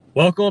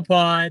Welcome,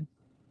 Pod.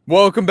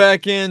 Welcome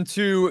back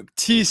into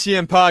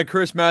TCM Pod.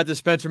 Chris Mathis,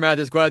 Spencer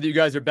Mathis. Glad that you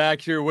guys are back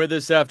here with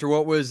us after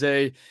what was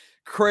a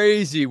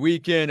crazy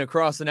weekend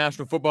across the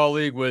National Football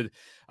League with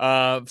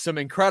some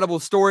incredible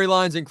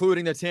storylines,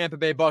 including the Tampa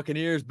Bay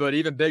Buccaneers. But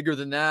even bigger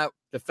than that,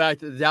 the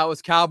fact that the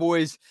Dallas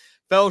Cowboys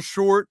fell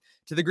short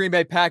to the Green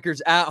Bay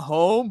Packers at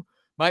home.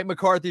 Mike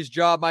McCarthy's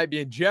job might be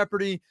in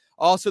jeopardy.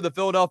 Also, the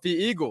Philadelphia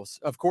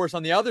Eagles, of course,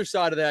 on the other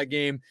side of that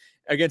game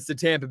against the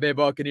Tampa Bay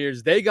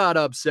Buccaneers, they got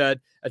upset.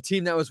 A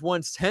team that was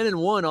once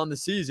 10-1 on the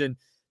season,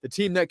 the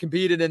team that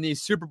competed in the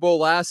Super Bowl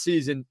last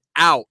season,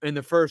 out in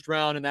the first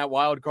round in that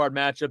wild card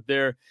matchup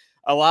there.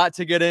 A lot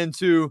to get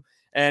into,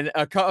 and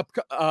a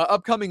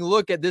upcoming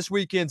look at this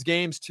weekend's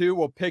games too.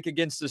 We'll pick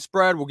against the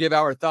spread. We'll give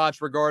our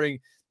thoughts regarding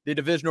the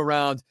divisional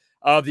round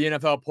of the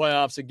NFL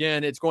playoffs.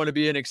 Again, it's going to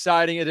be an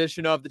exciting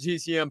edition of the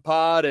TCM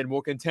Pod, and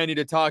we'll continue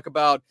to talk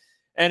about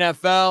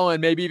NFL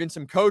and maybe even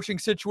some coaching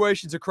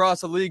situations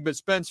across the league. But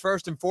Spence,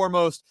 first and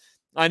foremost,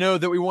 I know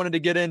that we wanted to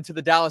get into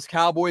the Dallas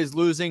Cowboys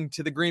losing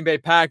to the Green Bay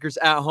Packers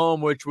at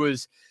home, which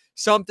was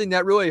something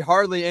that really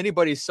hardly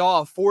anybody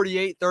saw.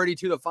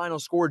 48-32, the final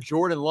score.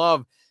 Jordan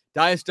Love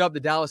diced up the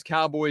Dallas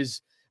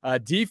Cowboys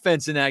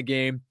defense in that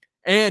game.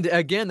 And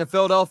again, the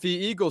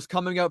Philadelphia Eagles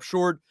coming up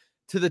short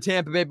to the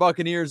Tampa Bay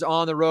Buccaneers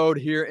on the road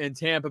here in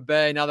Tampa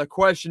Bay. Now, the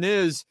question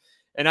is,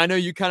 and I know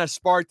you kind of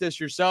sparked this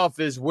yourself,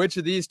 is which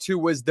of these two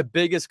was the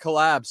biggest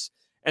collapse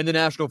in the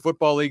National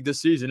Football League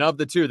this season? Of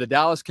the two, the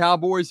Dallas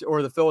Cowboys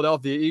or the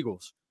Philadelphia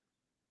Eagles?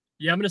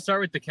 Yeah, I'm going to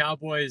start with the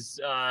Cowboys.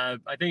 I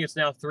think it's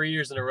now 3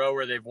 years in a row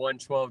where they've won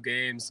 12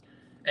 games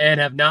and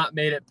have not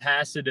made it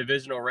past the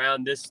divisional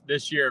round.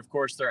 This year, of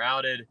course, they're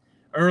outed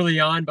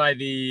early on by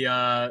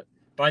the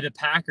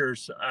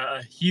Packers.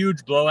 A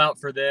huge blowout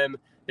for them.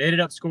 They ended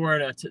up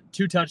scoring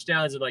two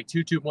touchdowns and like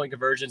two 2-point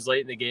conversions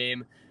late in the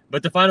game.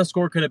 But the final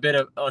score could have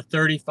been a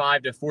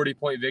 35 to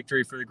 40-point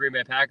victory for the Green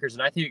Bay Packers.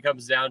 And I think it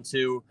comes down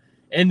to,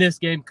 in this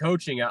game,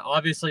 coaching.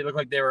 Obviously, it looked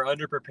like they were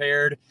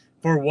underprepared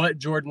for what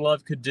Jordan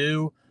Love could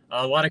do.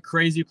 A lot of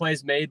crazy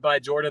plays made by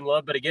Jordan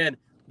Love. But again,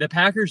 the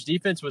Packers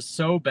defense was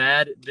so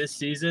bad this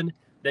season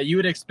that you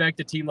would expect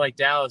a team like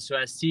Dallas, who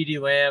has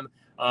CeeDee Lamb,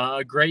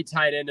 a great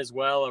tight end as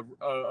well,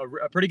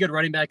 a pretty good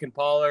running back in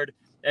Pollard,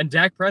 and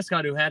Dak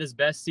Prescott, who had his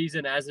best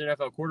season as an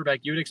NFL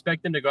quarterback. You would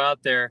expect them to go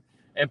out there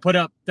and put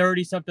up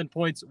 30-something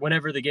points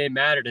whenever the game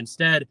mattered.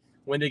 Instead,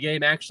 when the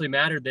game actually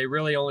mattered, they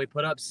really only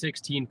put up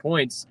 16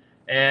 points.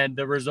 And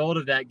the result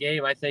of that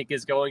game, I think,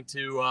 is going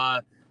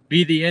to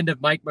be the end of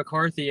Mike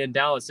McCarthy in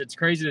Dallas. It's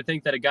crazy to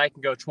think that a guy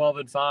can go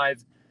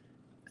 12-5,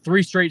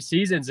 3 straight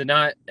seasons and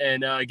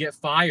get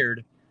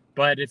fired.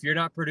 But if you're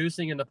not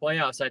producing in the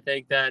playoffs, I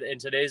think that in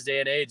today's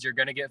day and age, you're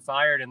going to get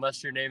fired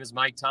unless your name is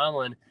Mike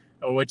Tomlin,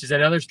 which is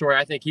another story.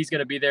 I think he's going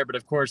to be there. But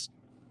of course,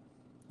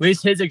 at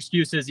least his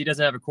excuse is he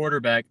doesn't have a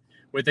quarterback.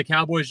 With the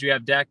Cowboys, you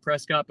have Dak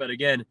Prescott. But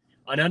again,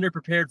 an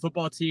underprepared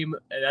football team.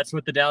 That's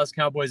what the Dallas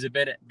Cowboys have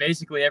been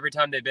basically every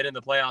time they've been in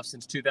the playoffs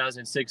since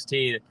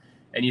 2016.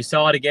 And you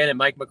saw it again, and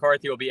Mike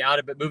McCarthy will be out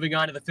of it. Moving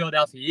on to the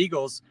Philadelphia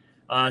Eagles,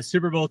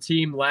 Super Bowl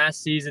team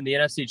last season, the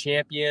NFC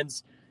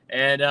champions.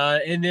 And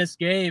in this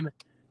game,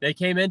 they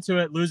came into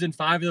it losing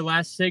 5 of the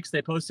last 6.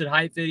 They posted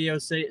hype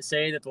videos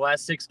saying that the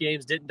last 6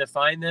 games didn't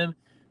define them.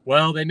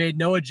 Well, they made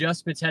no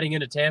adjustments heading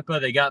into Tampa.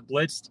 They got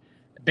blitzed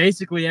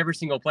basically every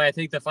single play. I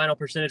think the final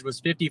percentage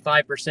was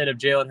 55% of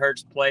Jalen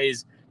Hurts'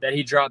 plays that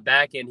he dropped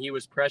back, and he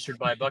was pressured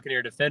by a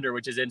Buccaneer defender,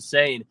 which is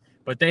insane.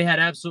 But they had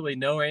absolutely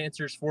no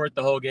answers for it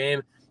the whole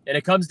game. And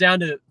it comes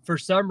down to, for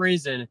some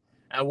reason,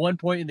 at one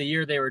point in the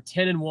year, they were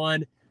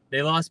 10-1.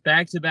 They lost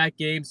back-to-back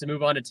games to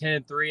move on to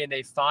 10-3, and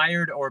they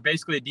fired or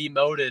basically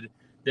demoted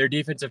their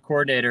defensive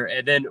coordinator.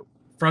 And then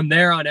from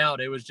there on out,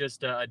 it was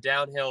just a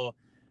downhill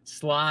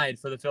slide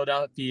for the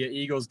Philadelphia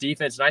Eagles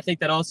defense. And I think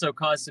that also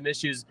caused some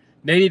issues,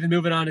 maybe even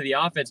moving on to the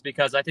offense,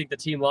 because I think the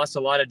team lost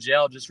a lot of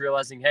gel just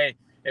realizing, hey,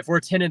 if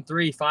we're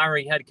 10-3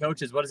 firing head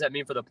coaches, what does that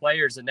mean for the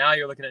players? And now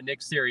you're looking at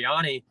Nick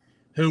Sirianni,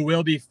 who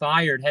will be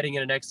fired heading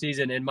into next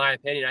season. In my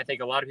opinion, I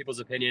think a lot of people's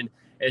opinion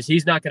is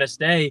he's not going to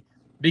stay,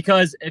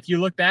 because if you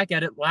look back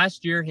at it,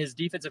 last year, his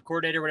defensive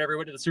coordinator, whenever he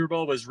went to the Super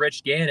Bowl, was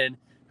Rich Gannon,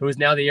 who is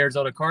now the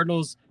Arizona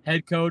Cardinals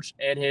head coach,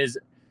 and his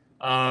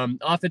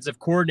offensive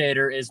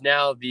coordinator is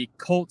now the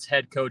Colts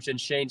head coach in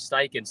Shane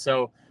Steichen.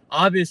 So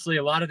obviously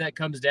a lot of that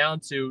comes down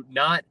to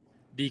not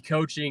the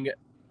coaching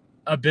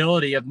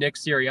ability of Nick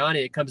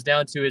Sirianni. It comes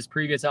down to his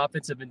previous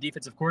offensive and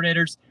defensive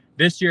coordinators.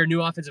 This year,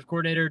 new offensive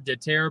coordinator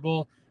did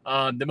terrible.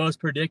 The most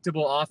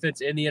predictable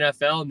offense in the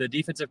NFL, and the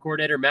defensive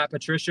coordinator, Matt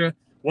Patricia,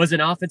 was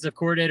an offensive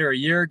coordinator a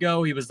year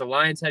ago. He was the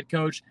Lions head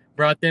coach,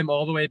 brought them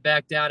all the way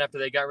back down after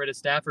they got rid of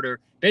Stafford, or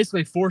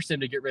basically forced him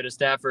to get rid of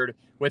Stafford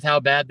with how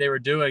bad they were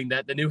doing,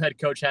 that the new head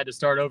coach had to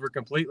start over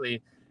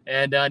completely.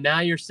 And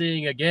now you're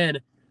seeing, again,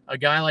 a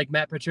guy like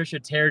Matt Patricia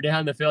tear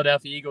down the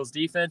Philadelphia Eagles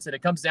defense, and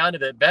it comes down to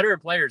the veteran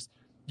players.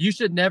 You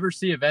should never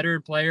see a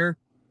veteran player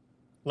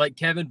like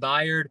Kevin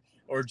Byard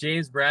or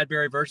James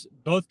Bradbury, versus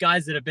both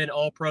guys that have been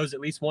all pros at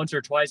least once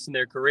or twice in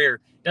their career,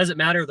 doesn't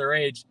matter their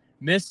age,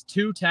 miss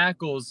 2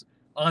 tackles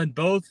on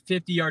both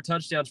 50-yard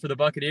touchdowns for the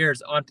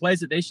Buccaneers on plays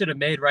that they should have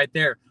made right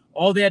there.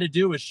 All they had to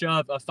do was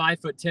shove a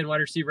 5'10"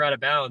 wide receiver out of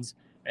bounds,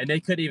 and they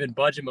couldn't even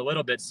budge him a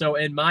little bit. So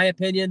in my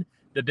opinion,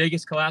 the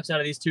biggest collapse out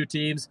of these two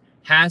teams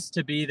has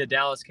to be the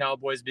Dallas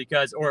Cowboys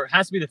or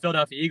has to be the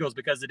Philadelphia Eagles,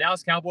 because the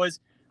Dallas Cowboys,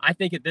 I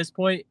think at this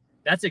point,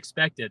 that's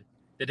expected.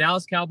 The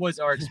Dallas Cowboys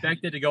are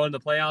expected to go into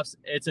the playoffs.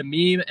 It's a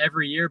meme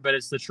every year, but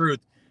it's the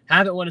truth.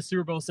 Haven't won a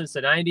Super Bowl since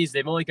the 90s.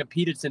 They've only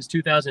competed since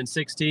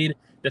 2016.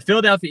 The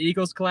Philadelphia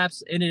Eagles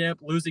collapse, ended up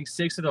losing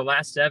 6 of their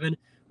last 7,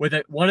 with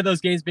one of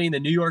those games being the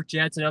New York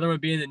Jets, another one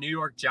being the New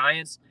York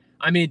Giants.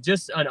 I mean,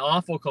 just an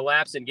awful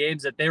collapse in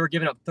games that they were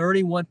giving up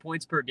 31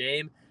 points per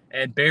game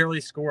and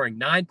barely scoring.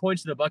 9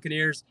 points to the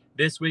Buccaneers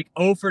this week,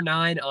 0 for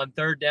 9 on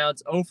third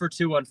downs, 0 for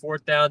 2 on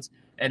fourth downs,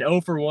 and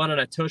 0 for 1 on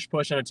a tush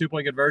push on a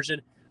 2-point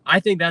conversion. I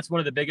think that's one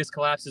of the biggest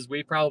collapses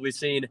we've probably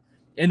seen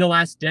in the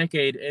last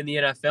decade in the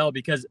NFL,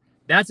 because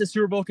that's a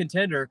Super Bowl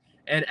contender.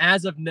 And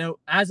as of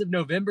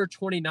November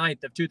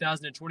 29th of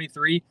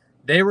 2023,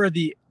 they were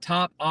the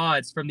top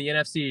odds from the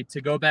NFC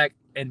to go back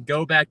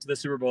to the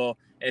Super Bowl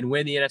and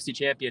win the NFC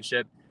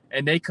Championship.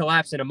 And they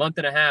collapsed in a month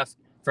and a half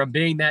from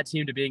being that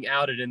team to being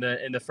outed in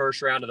the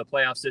first round of the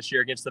playoffs this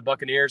year against the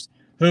Buccaneers,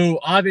 who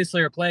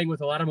obviously are playing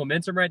with a lot of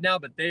momentum right now,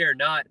 but they are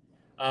not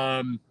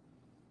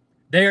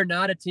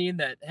a team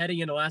that heading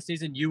into last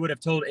season you would have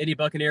told any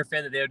Buccaneer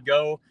fan that they would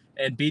go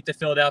and beat the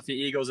Philadelphia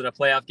Eagles in a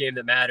playoff game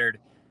that mattered.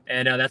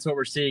 And that's what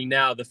we're seeing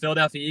now. The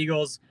Philadelphia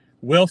Eagles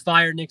will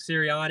fire Nick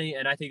Sirianni,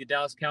 and I think the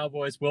Dallas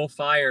Cowboys will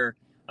fire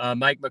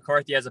Mike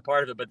McCarthy as a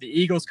part of it. But the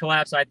Eagles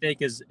collapse, I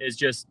think, is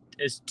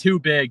too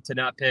big to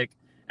not pick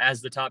as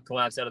the top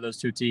collapse out of those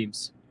two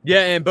teams.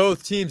 Yeah, and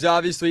both teams,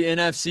 obviously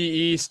NFC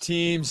East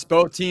teams,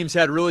 both teams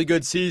had really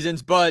good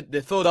seasons, but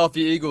the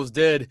Philadelphia Eagles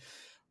did,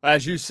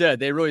 as you said,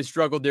 they really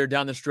struggled there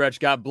down the stretch,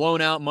 got blown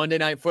out Monday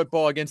Night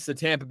Football against the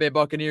Tampa Bay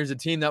Buccaneers, a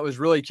team that was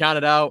really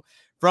counted out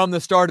from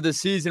the start of the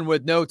season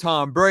with no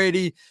Tom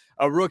Brady,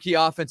 a rookie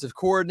offensive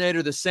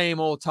coordinator, the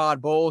same old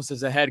Todd Bowles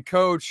as a head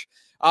coach,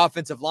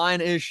 offensive line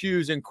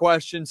issues and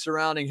questions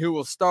surrounding who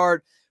will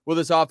start. Will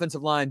this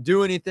offensive line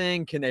do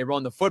anything? Can they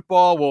run the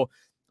football? Well,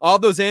 all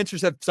those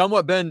questions have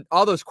somewhat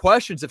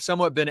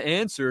been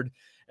answered.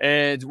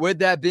 And with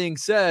that being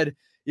said,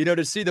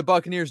 to see the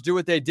Buccaneers do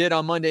what they did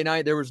on Monday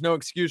night, there was no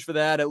excuse for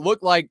that. It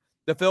looked like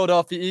the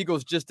Philadelphia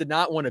Eagles just did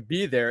not want to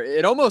be there.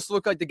 It almost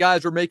looked like the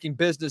guys were making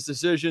business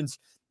decisions.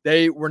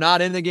 They were not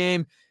in the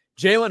game.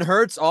 Jalen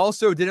Hurts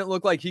also didn't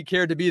look like he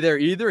cared to be there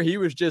either. He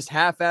was just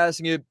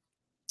half-assing it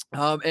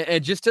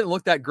and just didn't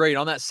look that great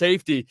on that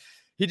safety.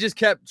 He just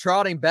kept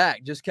trotting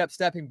back, just kept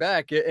stepping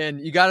back.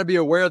 And you got to be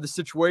aware of the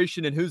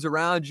situation and who's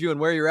around you and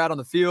where you're at on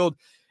the field.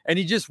 And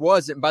he just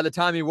wasn't. By the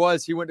time he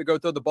went to go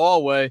throw the ball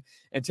away,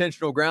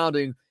 intentional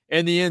grounding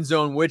in the end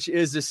zone, which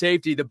is the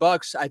safety. The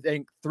Bucs, I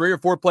think 3 or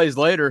 4 plays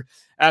later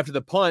after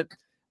the punt,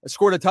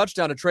 scored a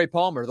touchdown to Trey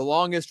Palmer, the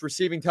longest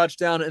receiving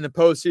touchdown in the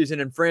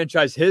postseason in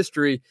franchise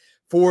history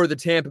for the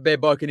Tampa Bay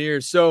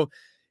Buccaneers. So,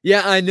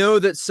 yeah, I know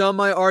that some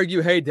might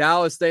argue, hey,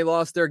 Dallas, they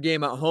lost their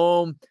game at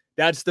home.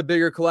 That's the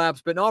bigger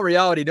collapse. But in all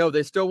reality, no,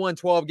 they still won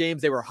 12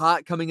 games. They were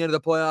hot coming into the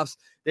playoffs.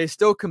 They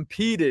still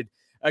competed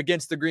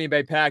against the Green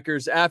Bay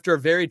Packers after a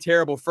very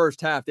terrible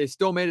first half. They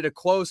still made it a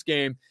close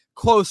game,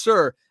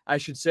 closer, I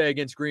should say,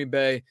 against Green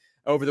Bay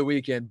over the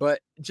weekend. But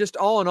just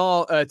all in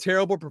all, a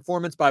terrible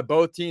performance by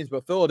both teams.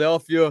 But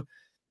Philadelphia,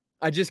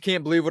 I just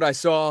can't believe what I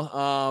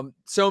saw.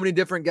 So many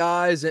different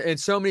guys and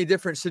so many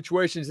different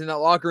situations in that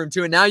locker room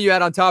too. And now you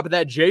add on top of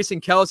that, Jason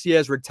Kelce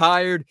has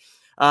retired.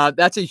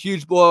 That's a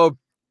huge blow.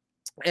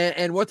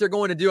 And what they're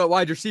going to do at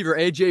wide receiver,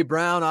 A.J.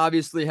 Brown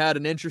obviously had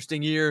an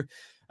interesting year.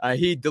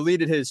 He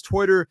deleted his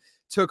Twitter,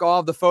 took all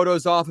of the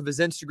photos off of his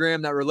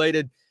Instagram that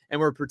related and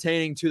were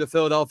pertaining to the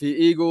Philadelphia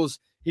Eagles.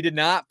 He did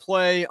not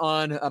play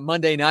on a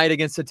Monday night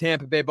against the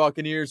Tampa Bay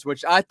Buccaneers,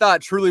 which I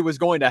thought truly was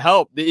going to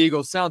help the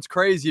Eagles. Sounds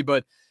crazy,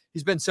 but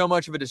he's been so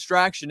much of a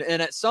distraction.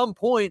 And at some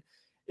point,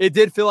 it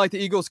did feel like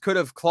the Eagles could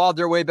have clawed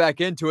their way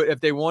back into it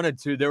if they wanted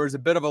to. There was a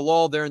bit of a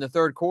lull there in the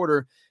third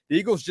quarter. The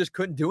Eagles just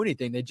couldn't do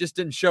anything. They just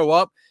didn't show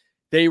up.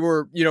 They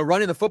were,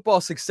 running the football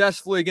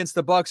successfully against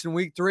the Bucs in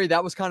week 3.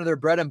 That was kind of their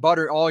bread and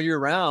butter all year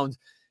round.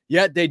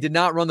 Yet they did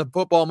not run the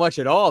football much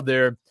at all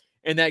there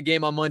in that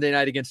game on Monday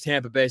night against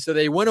Tampa Bay. So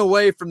they went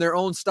away from their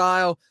own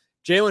style.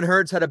 Jalen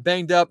Hurts had a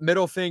banged up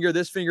middle finger,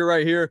 this finger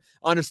right here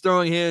on his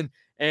throwing hand,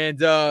 and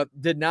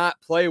did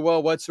not play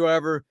well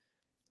whatsoever.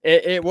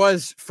 It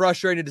was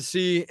frustrating to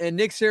see. And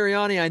Nick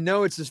Sirianni, I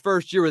know it's his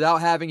first year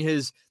without having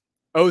his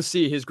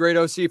OC, his great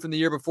OC from the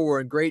year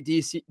before and great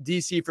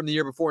DC from the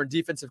year before and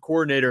defensive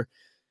coordinator.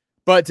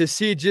 But to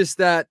see just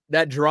that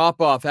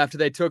drop-off after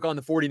they took on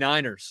the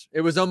 49ers,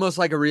 it was almost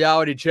like a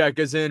reality check,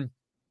 as in,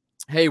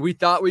 hey, we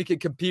thought we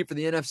could compete for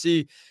the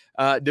NFC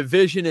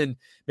division and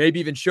maybe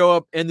even show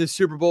up in the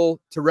Super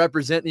Bowl to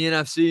represent the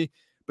NFC,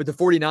 but the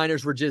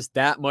 49ers were just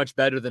that much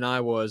better than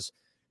I was.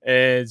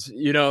 And,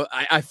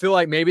 I feel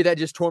like maybe that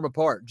just tore them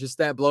apart, just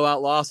that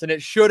blowout loss. And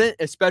it shouldn't,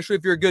 especially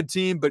if you're a good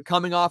team, but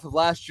coming off of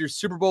last year's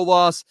Super Bowl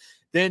loss,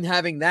 then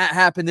having that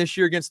happen this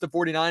year against the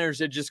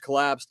 49ers, it just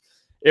collapsed.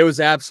 It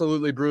was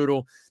absolutely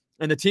brutal.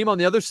 And the team on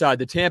the other side,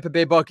 the Tampa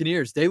Bay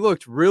Buccaneers, they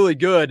looked really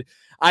good.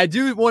 I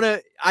do want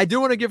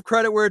to give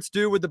credit where it's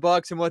due with the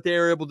Bucs and what they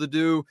were able to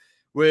do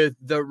with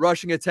the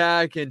rushing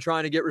attack and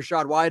trying to get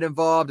Rachaad White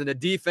involved, and the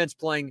defense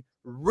playing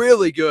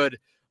really good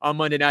on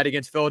Monday night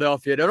against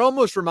Philadelphia. It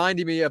almost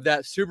reminded me of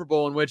that Super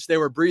Bowl in which they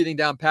were breathing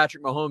down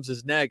Patrick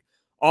Mahomes' neck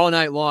all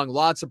night long.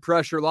 Lots of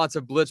pressure, lots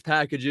of blitz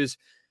packages.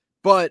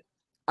 But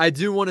I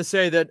do want to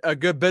say that a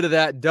good bit of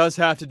that does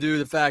have to do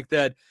with the fact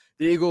that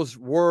the Eagles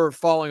were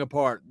falling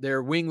apart.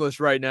 They're wingless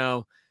right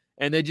now,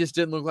 and they just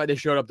didn't look like they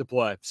showed up to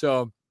play.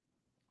 So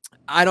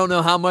I don't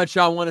know how much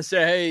I want to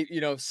say, hey,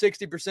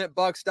 60%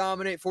 Bucs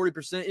dominate,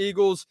 40%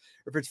 Eagles,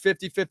 or if it's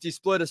 50-50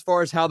 split as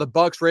far as how the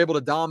Bucs were able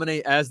to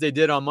dominate as they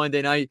did on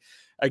Monday night.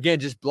 Again,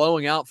 just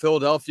blowing out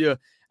Philadelphia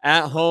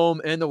at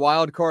home in the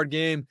wild card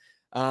game.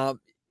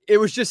 It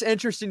was just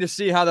interesting to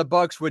see how the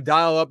Bucs would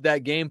dial up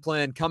that game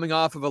plan coming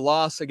off of a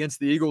loss against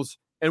the Eagles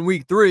in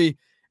week 3,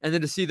 and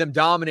then to see them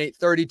dominate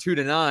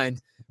 32-9,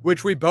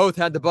 which we both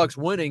had the Bucs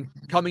winning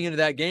coming into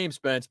that game,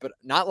 Spence, but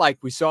not like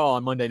we saw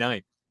on Monday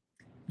night.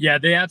 Yeah,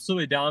 they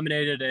absolutely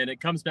dominated, and it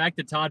comes back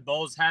to Todd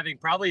Bowles having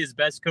probably his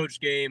best coach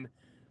game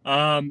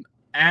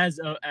as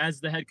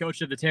the head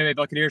coach of the Tampa Bay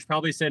Buccaneers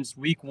probably since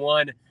week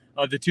 1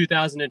 of the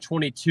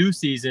 2022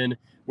 season,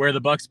 where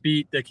the Bucs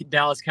beat the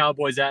Dallas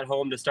Cowboys at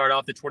home to start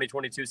off the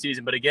 2022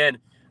 season. But again,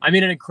 I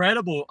mean, an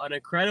incredible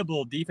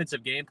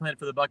defensive game plan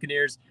for the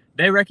Buccaneers.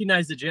 They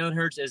recognize that Jalen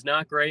Hurts is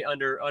not great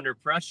under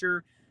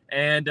pressure,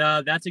 and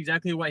that's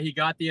exactly what he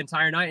got the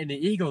entire night. And the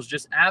Eagles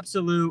just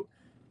absolute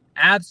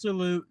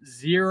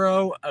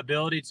zero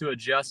ability to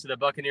adjust to the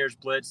Buccaneers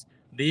blitz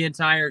the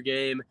entire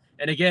game.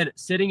 And again,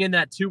 sitting in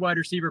that 2 wide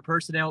receiver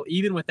personnel,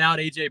 even without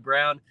A.J.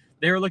 Brown,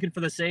 they were looking for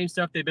the same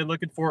stuff they've been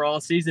looking for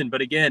all season. But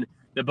again,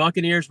 the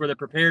Buccaneers were the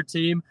prepared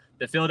team.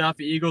 The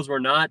Philadelphia Eagles were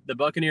not. The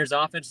Buccaneers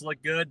offense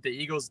looked good. The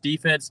Eagles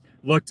defense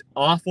looked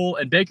awful.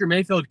 And Baker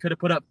Mayfield could have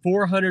put up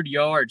 400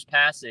 yards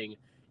passing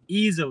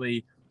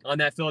easily on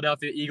that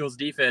Philadelphia Eagles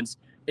defense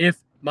if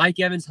Mike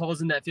Evans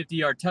holds in that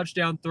 50-yard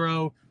touchdown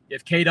throw.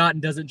 If K.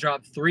 Dotton doesn't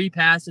drop 3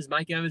 passes,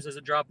 Mike Evans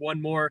doesn't drop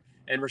 1 more,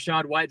 and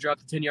Rachaad White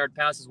dropped a 10-yard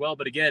pass as well.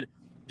 But again,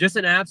 just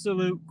an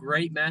absolute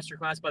great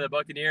masterclass by the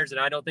Buccaneers,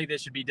 and I don't think they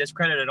should be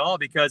discredited at all,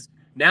 because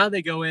now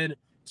they go in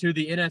to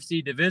the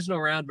NFC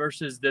divisional round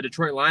versus the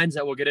Detroit Lions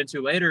that we'll get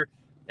into later,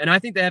 and I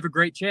think they have a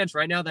great chance.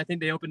 Right now, I think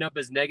they opened up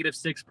as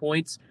 -6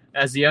 points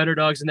as the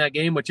underdogs in that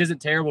game, which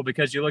isn't terrible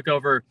because you look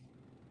over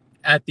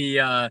at the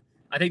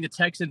I think the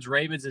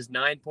Texans-Ravens is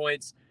 9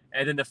 points,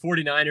 and then the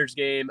 49ers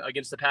game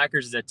against the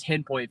Packers is a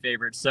 10-point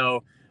favorite.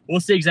 So we'll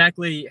see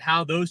exactly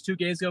how those 2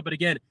 games go. But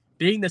again,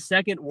 being the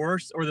second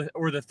worst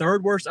or the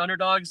third worst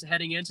underdogs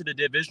heading into the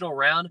divisional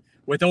round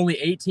with only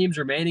 8 teams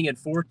remaining and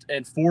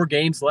 4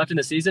 games left in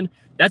the season,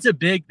 that's a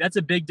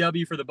big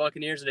W for the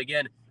Buccaneers. And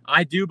again,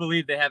 I do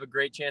believe they have a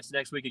great chance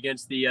next week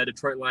against the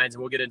Detroit Lions,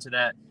 and we'll get into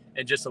that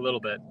in just a little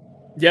bit.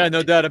 Yeah,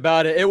 no doubt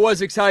about it. It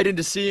was exciting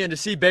to see, and to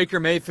see Baker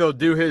Mayfield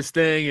do his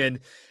thing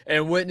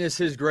and witness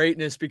his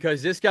greatness,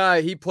 because this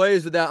guy, he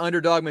plays with that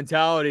underdog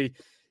mentality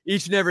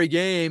each and every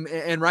game,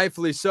 and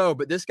rightfully so.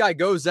 But this guy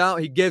goes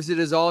out, he gives it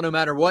his all no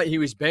matter what. He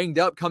was banged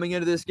up coming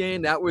into this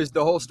game. That was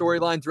the whole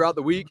storyline throughout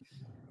the week,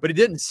 but he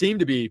didn't seem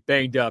to be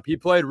banged up. He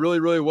played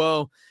really, really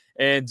well,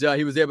 and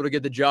he was able to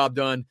get the job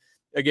done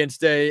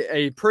against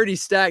a pretty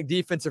stacked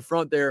defensive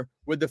front there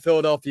with the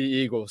Philadelphia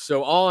Eagles.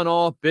 So all in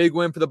all, big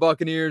win for the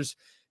Buccaneers.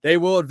 They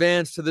will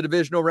advance to the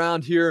divisional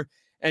round here.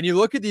 And you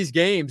look at these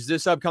games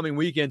this upcoming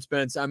weekend,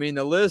 Spence. I mean,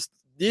 the list,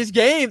 these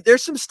games,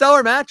 there's some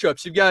stellar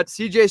matchups. You've got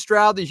C.J.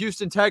 Stroud, the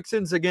Houston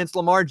Texans, against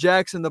Lamar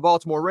Jackson, the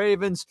Baltimore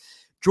Ravens.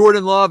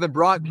 Jordan Love and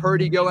Brock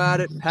Purdy go at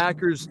it.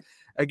 Packers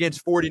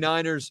against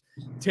 49ers.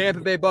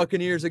 Tampa Bay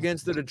Buccaneers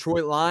against the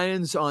Detroit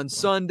Lions on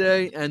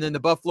Sunday. And then the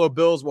Buffalo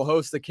Bills will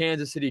host the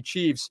Kansas City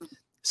Chiefs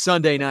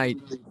Sunday night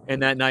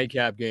in that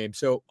nightcap game.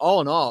 So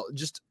all in all,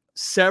 just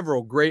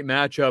several great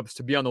matchups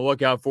to be on the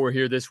lookout for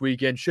here this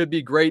weekend. Should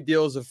be great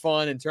deals of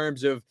fun in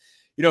terms of,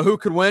 who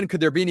could win. Could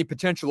there be any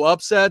potential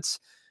upsets?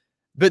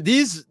 But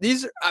these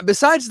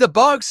besides the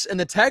Bucs and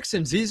the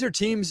Texans, these are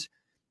teams,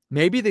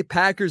 maybe the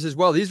Packers as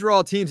well. These are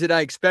all teams that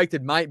I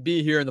expected might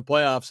be here in the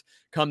playoffs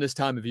come this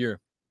time of year.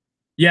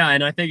 Yeah,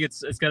 and I think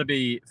it's going to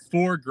be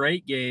 4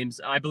 great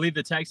games. I believe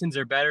the Texans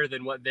are better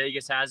than what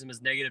Vegas has them as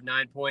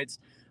 -9 points.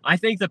 I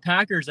think the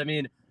Packers,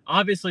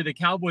 obviously, the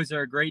Cowboys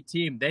are a great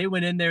team. They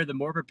went in there, the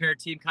more prepared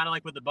team, kind of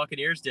like what the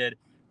Buccaneers did.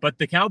 But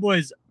the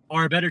Cowboys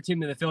are a better team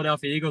than the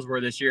Philadelphia Eagles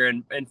were this year.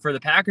 And for the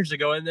Packers to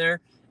go in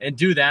there and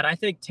do that, I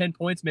think 10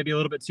 points may be a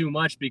little bit too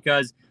much,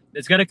 because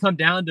it's going to come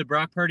down to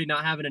Brock Purdy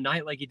not having a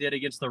night like he did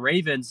against the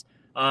Ravens.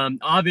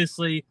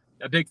 Obviously,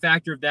 a big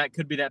factor of that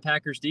could be that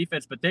Packers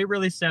defense, but they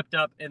really stepped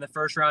up in the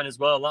first round as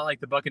well, a lot like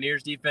the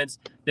Buccaneers defense.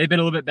 They've been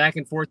a little bit back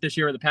and forth this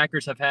year, where the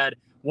Packers have had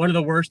one of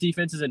the worst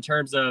defenses in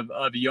terms of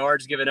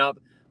yards given up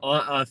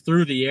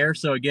through the air.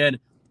 So again,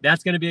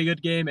 that's going to be a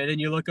good game. And then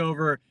you look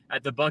over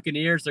at the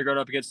Buccaneers, they're going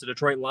up against the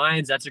Detroit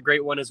Lions. That's a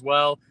great one as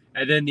well.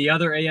 And then the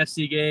other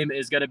AFC game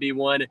is going to be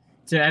one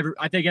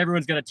I think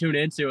everyone's going to tune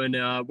into.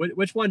 And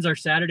which ones are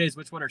Saturdays?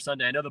 Which one are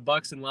Sunday? I know the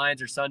Bucs and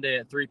Lions are Sunday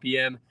at 3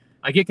 p.m.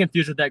 I get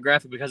confused with that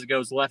graphic because it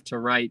goes left to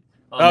right.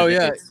 Oh,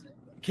 yeah.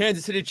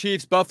 Kansas City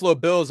Chiefs, Buffalo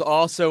Bills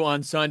also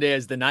on Sunday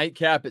as the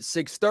nightcap at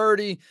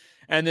 6:30.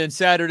 And then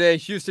Saturday,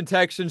 Houston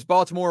Texans,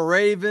 Baltimore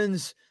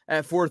Ravens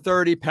at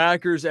 4:30,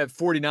 Packers at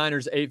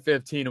 49ers,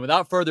 8:15. And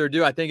without further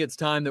ado, I think it's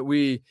time that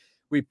we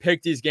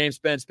pick these game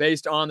Spence,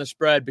 based on the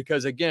spread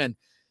because, again,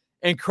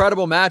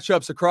 incredible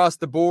matchups across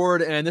the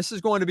board. And this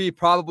is going to be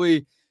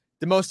probably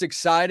the most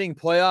exciting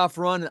playoff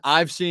run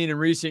I've seen in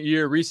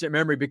recent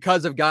memory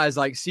because of guys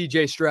like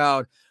CJ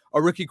Stroud,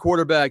 a rookie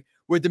quarterback,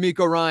 with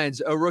DeMeco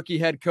Ryans, a rookie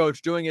head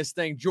coach doing his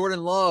thing.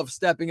 Jordan Love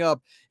stepping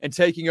up and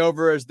taking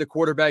over as the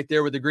quarterback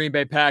there with the Green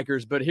Bay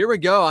Packers. But here we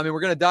go. I mean,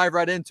 we're going to dive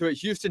right into it.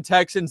 Houston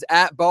Texans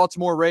at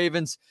Baltimore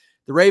Ravens.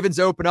 The Ravens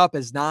open up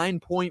as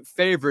 9-point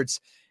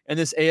favorites in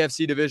this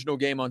AFC divisional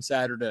game on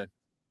Saturday.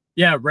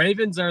 Yeah,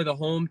 Ravens are the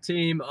home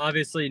team.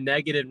 Obviously,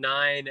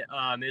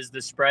 -9 is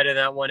the spread in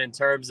that one in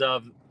terms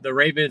of the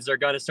Ravens are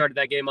going to start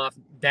that game off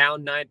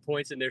down 9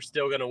 points, and they're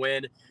still going to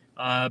win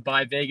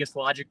by Vegas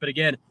logic. But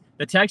again,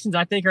 the Texans,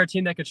 I think, are a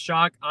team that could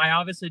shock. I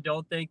obviously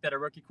don't think that a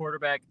rookie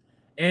quarterback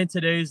in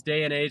today's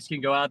day and age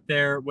can go out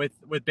there with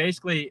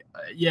basically,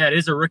 it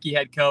is a rookie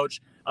head coach,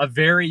 a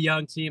very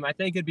young team. I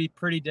think it'd be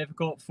pretty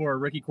difficult for a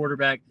rookie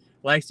quarterback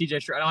like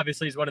CJ Stroud.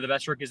 Obviously, he's one of the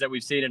best rookies that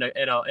we've seen in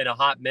a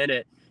hot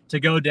minute, to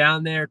go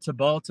down there to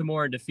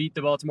Baltimore and defeat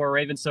the Baltimore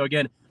Ravens. So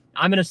again,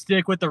 I'm going to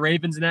stick with the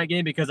Ravens in that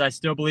game because I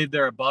still believe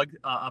they're a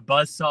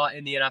buzzsaw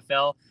in the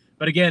NFL.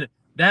 But again,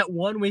 that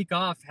 1 week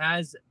off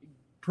has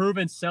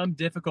proven some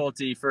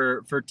difficulty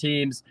for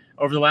teams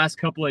over the last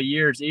couple of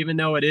years. Even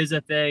though it is a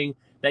thing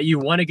that you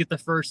want to get the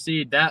first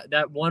seed,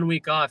 that 1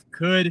 week off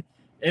could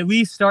at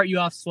least start you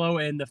off slow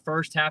in the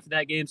first half of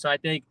that game. So I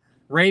think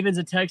Ravens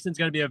and Texans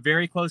going to be a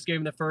very close game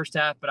in the first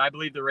half, but I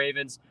believe the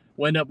Ravens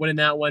will end up winning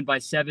that one by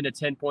 7 to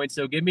 10 points.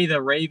 So give me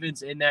the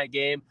Ravens in that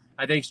game.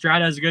 I think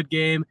Stroud has a good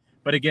game,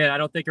 but again, I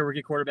don't think a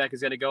rookie quarterback is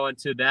going to go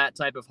into that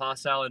type of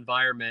hostile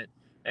environment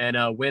and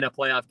win a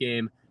playoff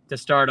game to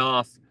start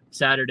off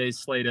Saturday's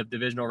slate of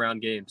divisional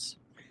round games.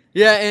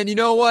 Yeah, and you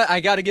know what?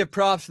 I got to give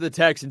props to the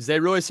Texans. They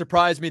really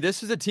surprised me.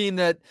 This is a team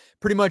that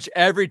pretty much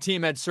every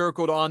team had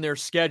circled on their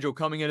schedule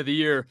coming into the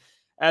year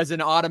as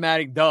an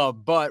automatic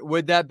dub. But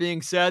with that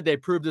being said, they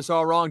proved us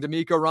all wrong.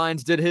 DeMeco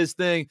Ryans did his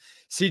thing.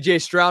 CJ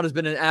Stroud has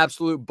been an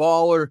absolute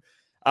baller.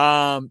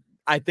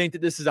 I think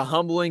that this is a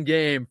humbling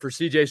game for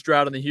CJ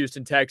Stroud and the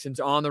Houston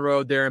Texans on the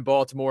road there in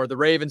Baltimore. The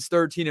Ravens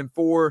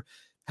 13-4,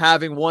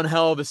 having one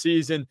hell of a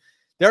season.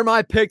 They're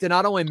my pick to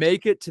not only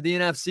make it to the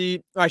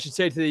NFC, or I should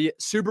say to the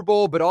Super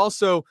Bowl, but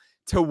also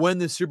to win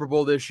the Super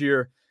Bowl this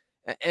year.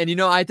 And, you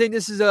know, I think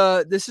this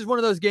is one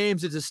of those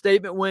games. It's a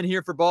statement win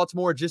here for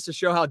Baltimore just to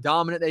show how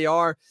dominant they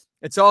are.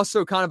 It's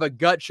also kind of a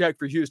gut check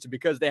for Houston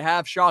because they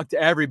have shocked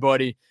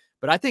everybody.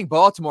 But I think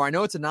Baltimore, I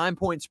know it's a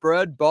 9-point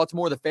spread,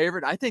 Baltimore the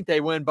favorite. I think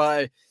they win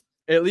by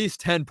at least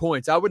 10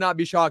 points. I would not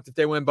be shocked if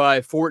they win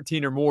by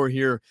 14 or more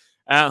here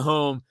at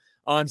home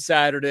on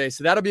Saturday.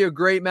 So that'll be a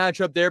great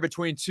matchup there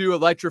between two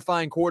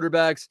electrifying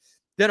quarterbacks.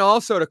 Then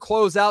also to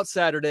close out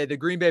Saturday, the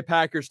Green Bay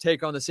Packers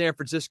take on the San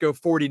Francisco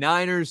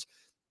 49ers.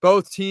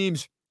 Both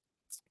teams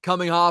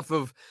coming off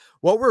of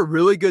what were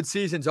really good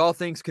seasons, all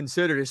things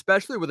considered,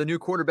 especially with a new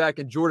quarterback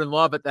in Jordan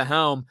Love at the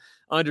helm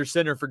under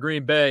center for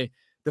Green Bay.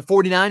 The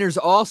 49ers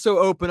also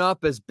open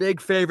up as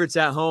big favorites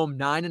at home,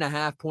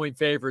 9.5-point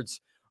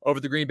favorites over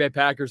the Green Bay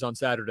Packers on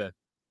Saturday.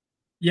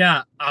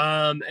 Yeah,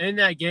 in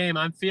that game,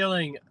 I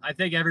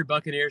think every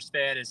Buccaneers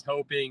fan is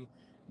hoping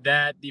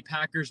that the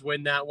Packers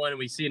win that one.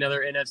 We see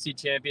another NFC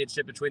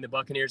championship between the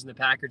Buccaneers and the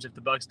Packers if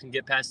the Bucs can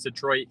get past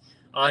Detroit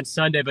on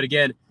Sunday. But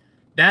again,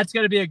 that's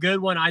going to be a good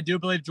one. I do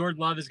believe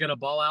Jordan Love is going to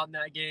ball out in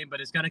that game,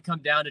 but it's going to come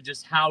down to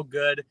just how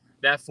good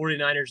that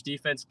 49ers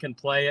defense can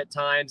play at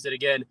times. And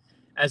again,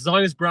 as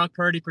long as Brock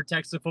Purdy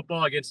protects the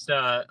football against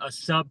a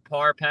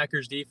subpar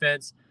Packers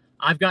defense,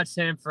 I've got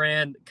San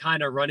Fran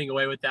kind of running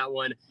away with that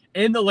one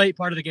in the late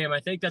part of the game. I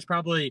think that's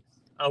probably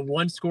a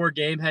one-score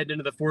game heading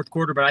into the fourth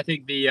quarter, but I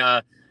think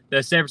the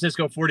San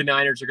Francisco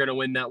 49ers are going to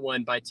win that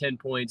one by 10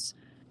 points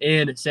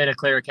in Santa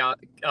Clara,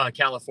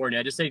 California.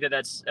 I just think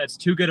that's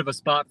too good of a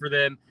spot for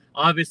them.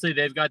 Obviously,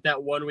 they've got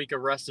that 1 week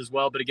of rest as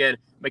well. But again,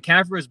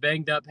 McCaffrey was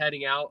banged up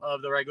heading out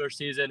of the regular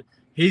season.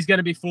 He's going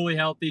to be fully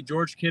healthy.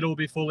 George Kittle will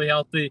be fully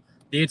healthy.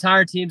 The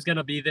entire team's going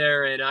to be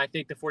there, and I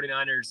think the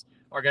 49ers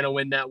are going to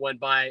win that one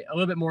by a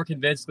little bit more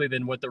convincingly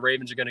than what the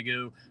Ravens are going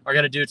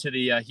to do to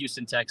the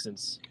Houston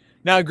Texans.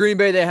 Now, Green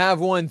Bay, they have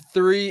won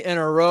 3 in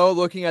a row.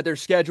 Looking at their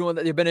schedule and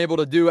that they've been able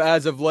to do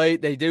as of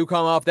late, they do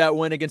come off that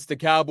win against the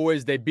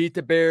Cowboys. They beat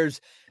the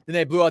Bears. Then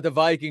they blew out the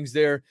Vikings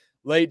there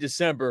late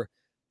December.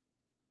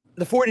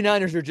 The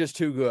 49ers are just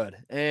too good,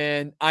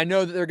 and I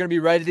know that they're going to be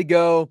ready to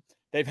go.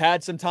 They've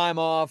had some time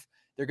off.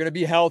 They're going to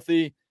be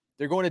healthy.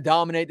 They're going to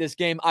dominate this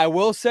game. I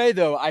will say,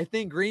 though, I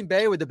think Green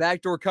Bay with the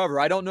backdoor cover.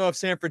 I don't know if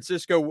San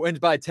Francisco wins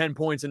by 10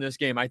 points in this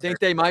game. I think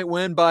they might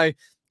win by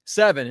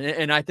 7,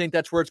 and I think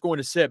that's where it's going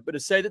to sit. But to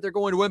say that they're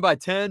going to win by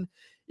 10,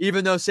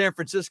 even though San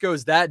Francisco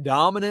is that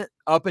dominant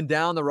up and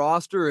down the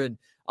roster and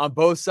on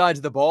both sides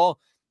of the ball,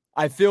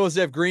 I feel as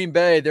if Green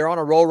Bay, they're on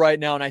a roll right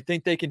now, and I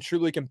think they can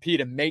truly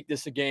compete and make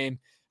this a game.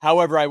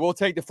 However, I will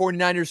take the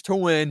 49ers to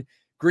win,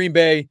 Green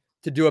Bay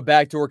to do a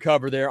backdoor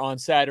cover there on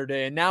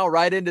Saturday. And now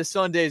right into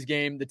Sunday's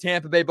game, the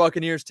Tampa Bay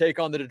Buccaneers take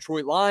on the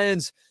Detroit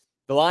Lions.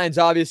 The Lions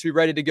obviously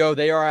ready to go.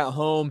 They are at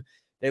home.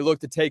 They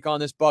look to take on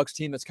this Bucs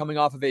team that's coming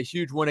off of a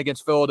huge win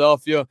against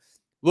Philadelphia.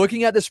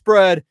 Looking at the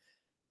spread,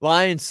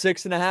 Lions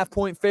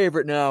 6.5-point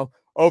favorite now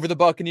over the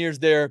Buccaneers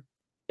there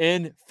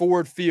in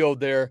Ford Field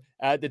there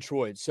at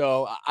Detroit.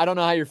 So I don't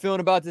know how you're feeling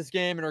about this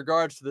game in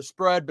regards to the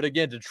spread, but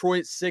again,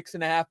 Detroit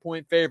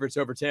 6.5-point favorites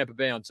over Tampa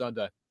Bay on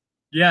Sunday.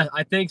 Yeah,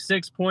 I think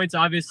 6 points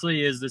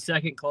obviously is the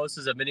second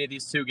closest of any of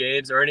these two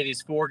games, or any of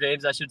these four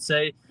games, I should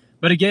say.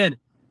 But again,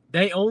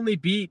 they only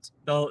beat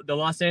the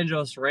Los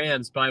Angeles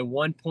Rams by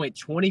 1 point,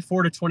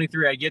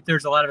 24-23. I get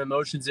there's a lot of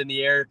emotions in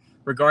the air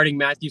regarding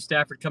Matthew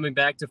Stafford coming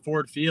back to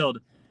Ford Field,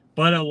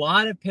 but a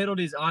lot of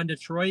penalties on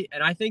Detroit,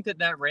 and I think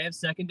that Rams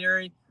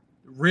secondary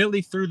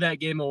really threw that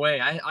game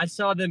away. I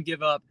saw them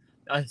give up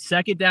a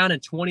second down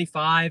and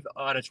 25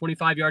 on a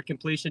 25-yard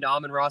completion to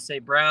Amon-Ra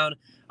St. Brown.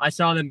 I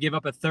saw them give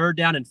up a third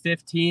down and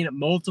 15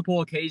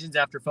 multiple occasions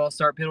after false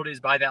start penalties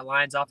by that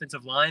Lions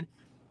offensive line.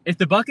 If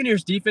the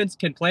Buccaneers defense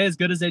can play as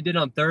good as they did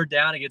on third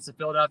down against the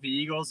Philadelphia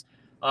Eagles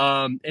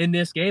in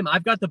this game,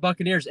 I've got the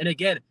Buccaneers. And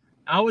again,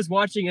 I was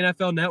watching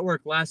NFL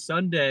Network last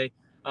Sunday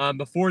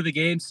before the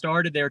game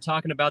started. They were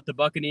talking about the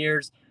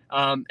Buccaneers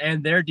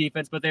and their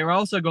defense, but they were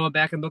also going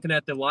back and looking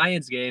at the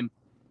Lions game.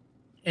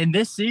 And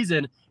this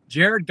season,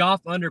 Jared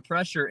Goff under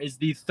pressure is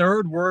the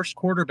third worst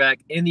quarterback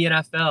in the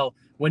NFL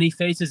when he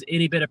faces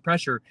any bit of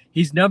pressure.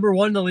 He's number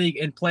one in the league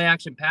in play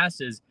action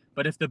passes.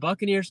 But if the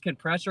Buccaneers can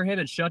pressure him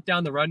and shut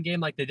down the run game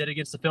like they did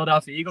against the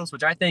Philadelphia Eagles,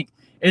 which I think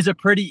is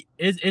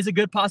a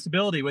good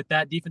possibility with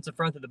that defensive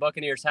front that the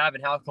Buccaneers have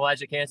and how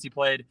Elijah Cansey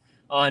played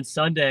on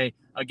Sunday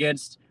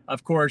against,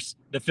 of course,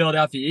 the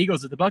Philadelphia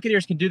Eagles. If the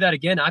Buccaneers can do that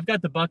again, I've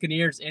got the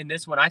Buccaneers in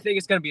this one. I think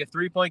it's going to be a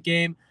 3-point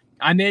game.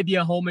 I may be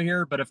a homer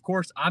here, but of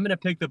course, I'm going to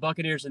pick the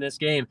Buccaneers in this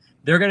game.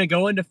 They're going to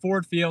go into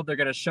Ford Field. They're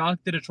going to shock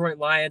the Detroit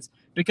Lions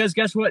because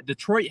guess what?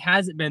 Detroit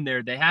hasn't been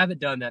there. They haven't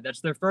done that.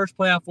 That's their first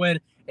playoff win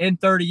in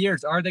 30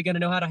 years. Are they going to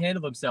know how to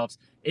handle themselves?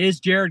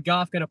 Is Jared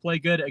Goff going to play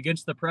good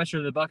against the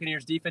pressure the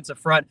Buccaneers defensive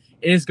front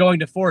is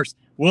going to force?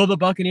 Will the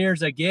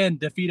Buccaneers again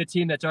defeat a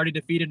team that's already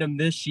defeated them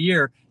this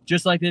year,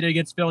 just like they did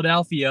against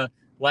Philadelphia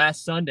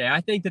last Sunday? I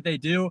think that they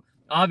do.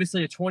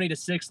 Obviously, a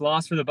 20-6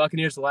 loss for the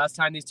Buccaneers the last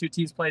time these two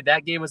teams played.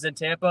 That game was in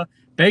Tampa.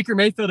 Baker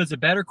Mayfield is a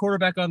better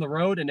quarterback on the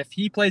road, and if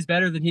he plays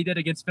better than he did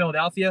against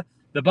Philadelphia,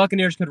 the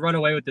Buccaneers could run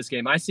away with this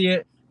game. I see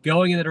it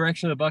going in the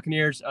direction of the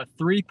Buccaneers, a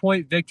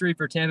 3-point victory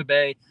for Tampa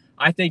Bay.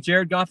 I think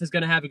Jared Goff is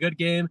going to have a good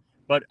game,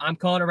 but I'm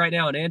calling it right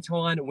now, an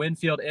Antoine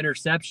Winfield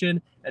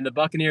interception, and the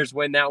Buccaneers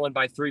win that one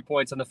by 3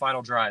 points on the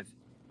final drive.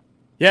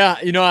 Yeah,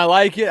 I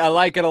like it. I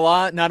like it a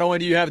lot. Not only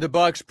do you have the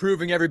Bucs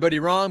proving everybody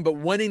wrong, but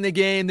winning the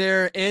game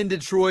there in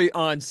Detroit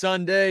on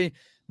Sunday.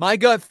 My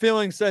gut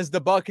feeling says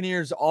the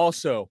Buccaneers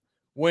also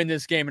win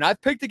this game. And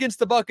I've picked against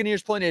the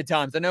Buccaneers plenty of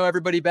times. I know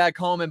everybody back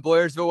home in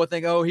Blairsville will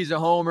think, oh, he's a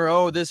homer.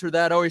 Oh, this or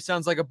that. Oh, he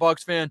sounds like a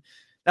Bucs fan.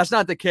 That's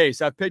not the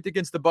case. I've picked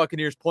against the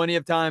Buccaneers plenty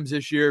of times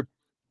this year.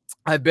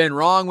 I've been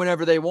wrong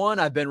whenever they won.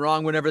 I've been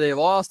wrong whenever they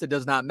lost. It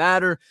does not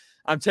matter.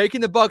 I'm taking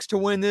the Bucs to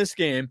win this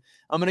game.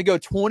 I'm going to go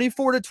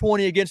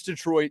 24-20 against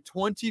Detroit.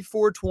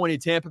 24-20.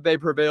 Tampa Bay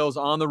prevails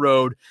on the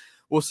road.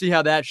 We'll see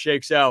how that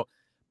shakes out.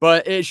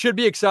 But it should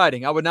be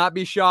exciting. I would not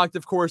be shocked,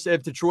 of course,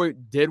 if Detroit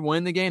did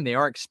win the game. They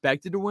are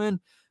expected to win.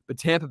 But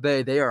Tampa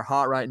Bay, they are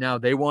hot right now.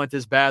 They want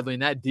this badly,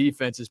 and that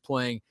defense is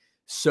playing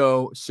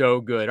so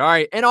good. All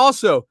right, and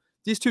also,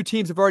 these two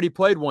teams have already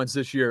played once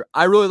this year.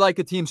 I really like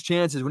the team's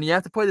chances. When you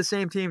have to play the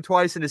same team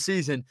twice in a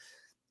season,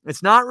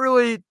 it's not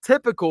really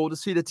typical to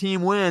see the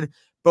team win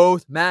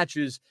both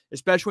matches,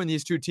 especially when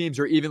these two teams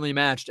are evenly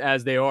matched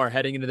as they are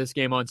heading into this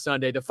game on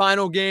Sunday. The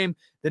final game,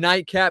 the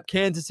nightcap,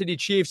 Kansas City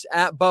Chiefs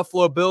at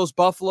Buffalo Bills.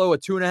 Buffalo, a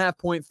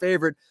 2.5-point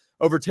favorite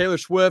over Taylor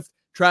Swift,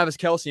 Travis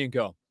Kelce, and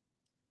co.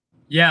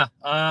 Yeah,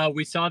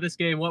 we saw this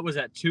game, what was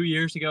that, 2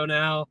 years ago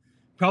now?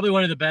 Probably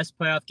one of the best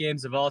playoff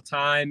games of all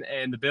time,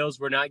 and the Bills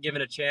were not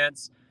given a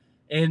chance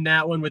in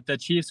that one with the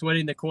Chiefs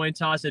winning the coin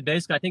toss. And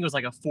basically, I think it was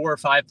like a 4 or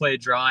 5 play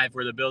drive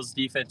where the Bills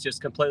defense just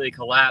completely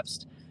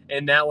collapsed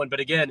in that one. But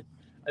again,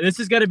 this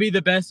is going to be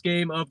the best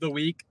game of the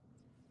week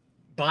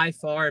by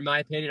far, in my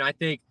opinion. I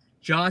think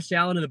Josh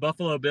Allen and the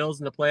Buffalo Bills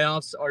in the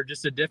playoffs are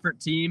just a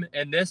different team.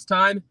 And this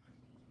time,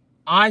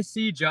 I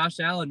see Josh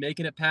Allen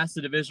making it past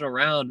the divisional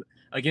round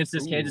against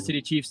this Kansas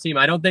City Chiefs team.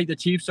 I don't think the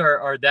Chiefs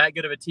are that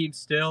good of a team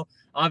still.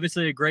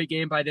 Obviously, a great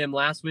game by them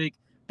last week.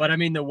 But, I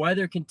mean, the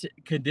weather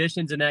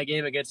conditions in that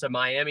game against a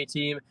Miami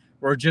team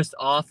were just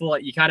awful.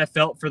 You kind of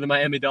felt for the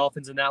Miami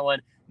Dolphins in that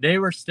one. They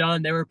were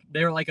stunned. They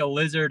were like a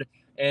lizard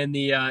in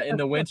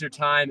the winter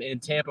time in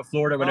Tampa,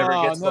 Florida, whenever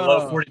it gets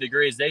below 40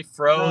 degrees. They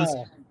froze.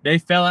 They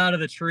fell out of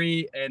the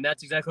tree, and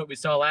that's exactly what we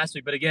saw last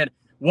week. But, again,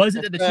 was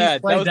it that the Chiefs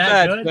played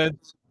that good?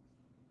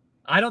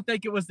 I don't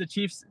think it was the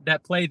Chiefs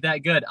that played that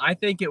good. I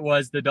think it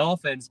was the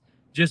Dolphins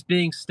just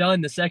being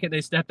stunned the second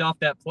they stepped off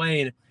that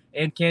plane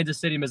in Kansas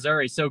City,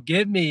 Missouri. So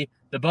give me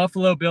The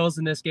Buffalo Bills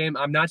in this game,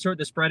 I'm not sure what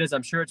the spread is.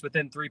 I'm sure it's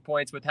within 3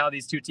 points with how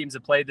these two teams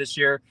have played this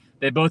year.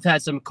 They both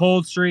had some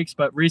cold streaks,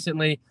 but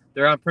recently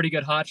they're on pretty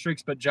good hot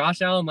streaks. But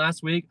Josh Allen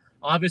last week,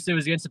 obviously,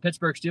 was against the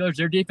Pittsburgh Steelers.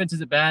 Their defense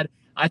isn't bad.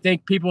 I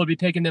think people would be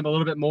picking them a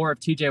little bit more if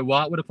TJ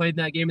Watt would have played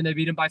in that game and they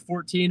beat him by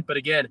 14. But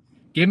again,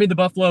 give me the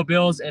Buffalo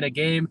Bills in a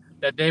game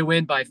that they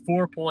win by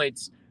 4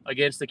 points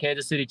against the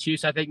Kansas City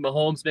Chiefs. I think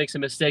Mahomes makes a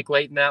mistake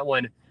late in that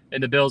one,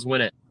 and the Bills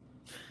win it.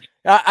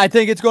 I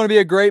think it's going to be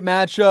a great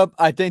matchup.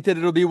 I think that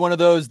it'll be one of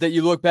those that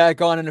you look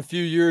back on in a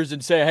few years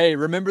and say, hey,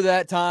 remember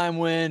that time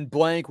when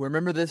blank,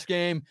 remember this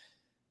game?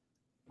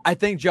 I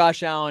think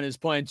Josh Allen is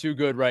playing too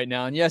good right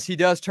now. And yes, he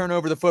does turn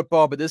over the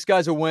football, but this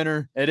guy's a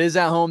winner. It is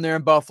at home there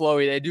in Buffalo.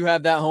 They do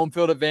have that home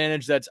field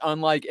advantage that's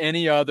unlike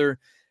any other.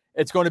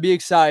 It's going to be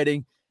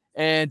exciting.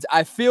 And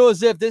I feel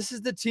as if this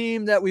is the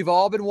team that we've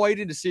all been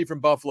waiting to see from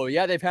Buffalo.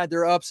 Yeah, they've had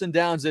their ups and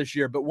downs this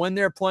year, but when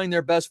they're playing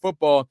their best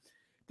football,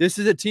 this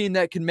is a team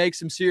that can make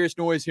some serious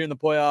noise here in the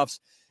playoffs,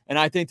 and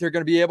I think they're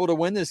going to be able to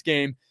win this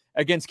game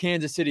against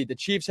Kansas City. The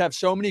Chiefs have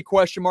so many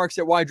question marks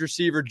at wide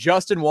receiver.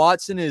 Justin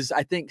Watson is,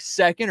 I think,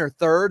 second or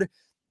third.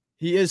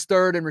 He is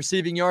third in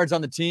receiving yards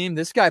on the team.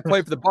 This guy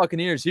played for the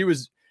Buccaneers. He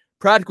was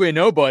practically a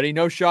nobody,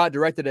 no shot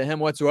directed at him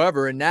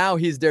whatsoever, and now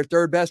he's their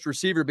third best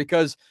receiver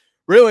because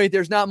really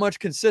there's not much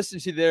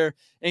consistency there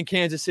in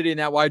Kansas City in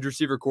that wide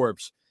receiver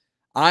corps.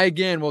 I,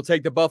 again, will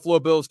take the Buffalo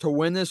Bills to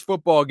win this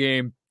football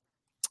game.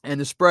 And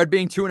the spread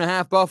being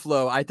 2.5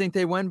 Buffalo, I think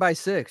they win by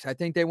 6. I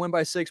think they win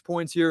by 6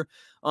 points here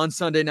on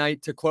Sunday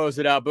night to close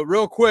it out. But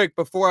real quick,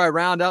 before I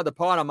round out the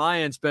pod on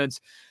my end,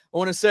 Spence, I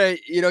want to say,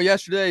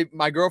 yesterday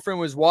my girlfriend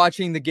was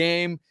watching the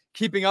game,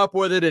 keeping up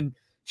with it, and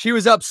she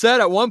was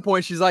upset at one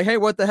point. She's like, hey,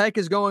 what the heck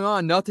is going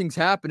on? Nothing's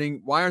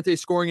happening. Why aren't they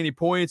scoring any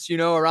points,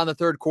 around the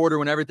third quarter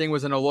when everything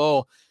was in a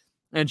lull?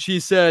 And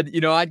she said,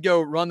 I'd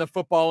go run the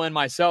football in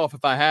myself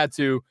if I had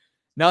to.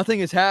 Nothing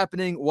is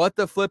happening. What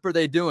the flip are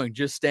they doing?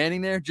 Just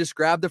standing there? Just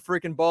grab the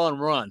freaking ball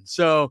and run.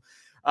 So,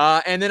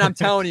 and then I'm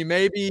telling you,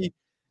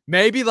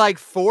 maybe like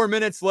 4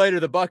 minutes later,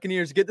 the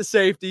Buccaneers get the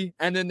safety,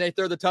 and then they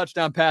throw the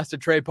touchdown pass to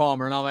Trey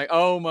Palmer. And I'm like,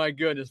 oh my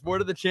goodness,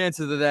 what are the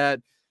chances of that?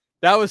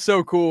 That was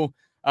so cool.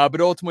 But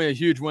ultimately a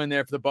huge win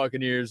there for the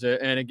Buccaneers.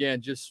 And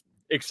again, just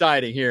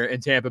exciting here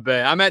in Tampa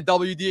Bay. I'm at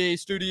WDA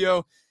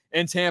Studio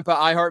in Tampa,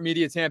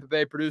 iHeartMedia Tampa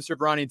Bay, producer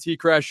of Ronnie and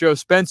T-Crash Show.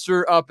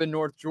 Spencer up in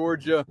North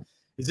Georgia.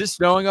 Is it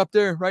snowing up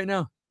there right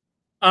now?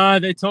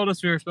 They told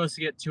us we were supposed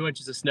to get 2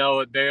 inches of snow.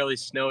 It barely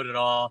snowed at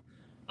all.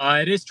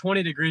 It is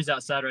 20 degrees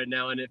outside right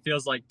now, and it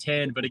feels like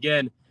 10. But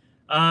again,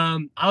 I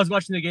was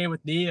watching the game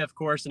with Nia, of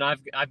course, and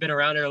I've been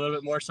around her a little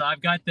bit more, so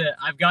I've got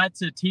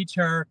to teach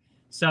her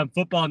some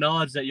football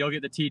knowledge that you'll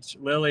get to teach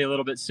Lily a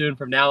little bit soon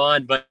from now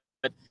on. But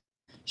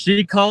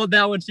she called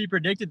that one, she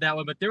predicted that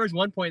one. But there was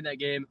one point in that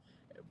game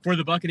for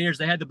the Buccaneers,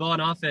 they had the ball on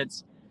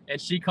offense,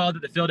 and she called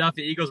that the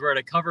Philadelphia Eagles were at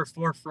a cover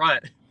 4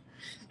 front.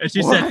 And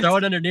she said, throw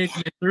it underneath.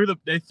 And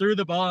they threw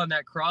the ball on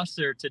that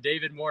crosser to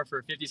David Moore for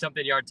a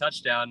 50-something yard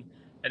touchdown.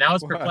 And I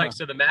was perplexed.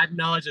 So the Madden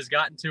knowledge has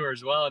gotten to her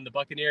as well. And the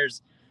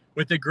Buccaneers,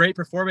 with the great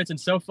performance, and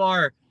so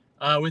far,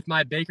 with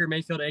my Baker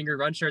Mayfield Angry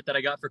Run shirt that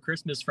I got for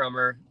Christmas from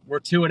her,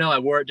 we're 2-0. I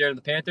wore it during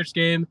the Panthers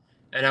game,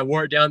 and I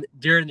wore it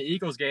during the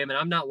Eagles game. And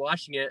I'm not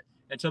washing it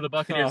until the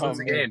Buccaneers lose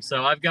the game.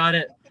 So I've got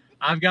it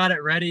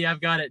ready.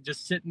 I've got it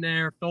just sitting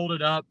there,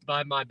 folded up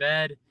by my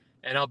bed,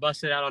 and I'll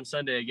bust it out on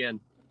Sunday again.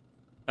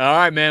 All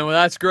right, man. Well,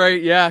 that's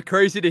great. Yeah,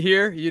 crazy to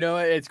hear.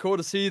 It's cool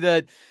to see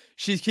that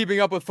she's keeping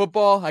up with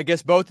football. I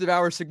guess both of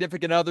our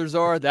significant others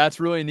are. That's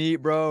really neat,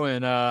 bro.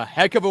 And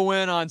heck of a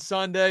win on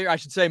Sunday. I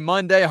should say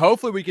Monday.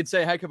 Hopefully we can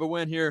say heck of a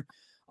win here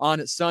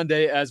on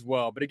Sunday as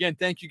well. But again,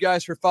 thank you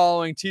guys for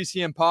following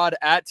TCM Pod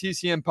at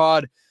TCM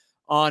Pod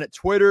on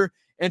Twitter,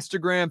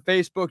 Instagram,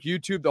 Facebook,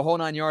 YouTube, the whole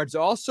 9 yards.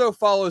 Also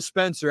follow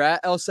Spencer at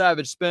El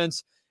Savage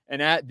Spence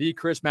and at the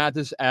Chris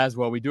Mathis as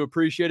well. We do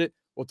appreciate it.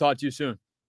 We'll talk to you soon.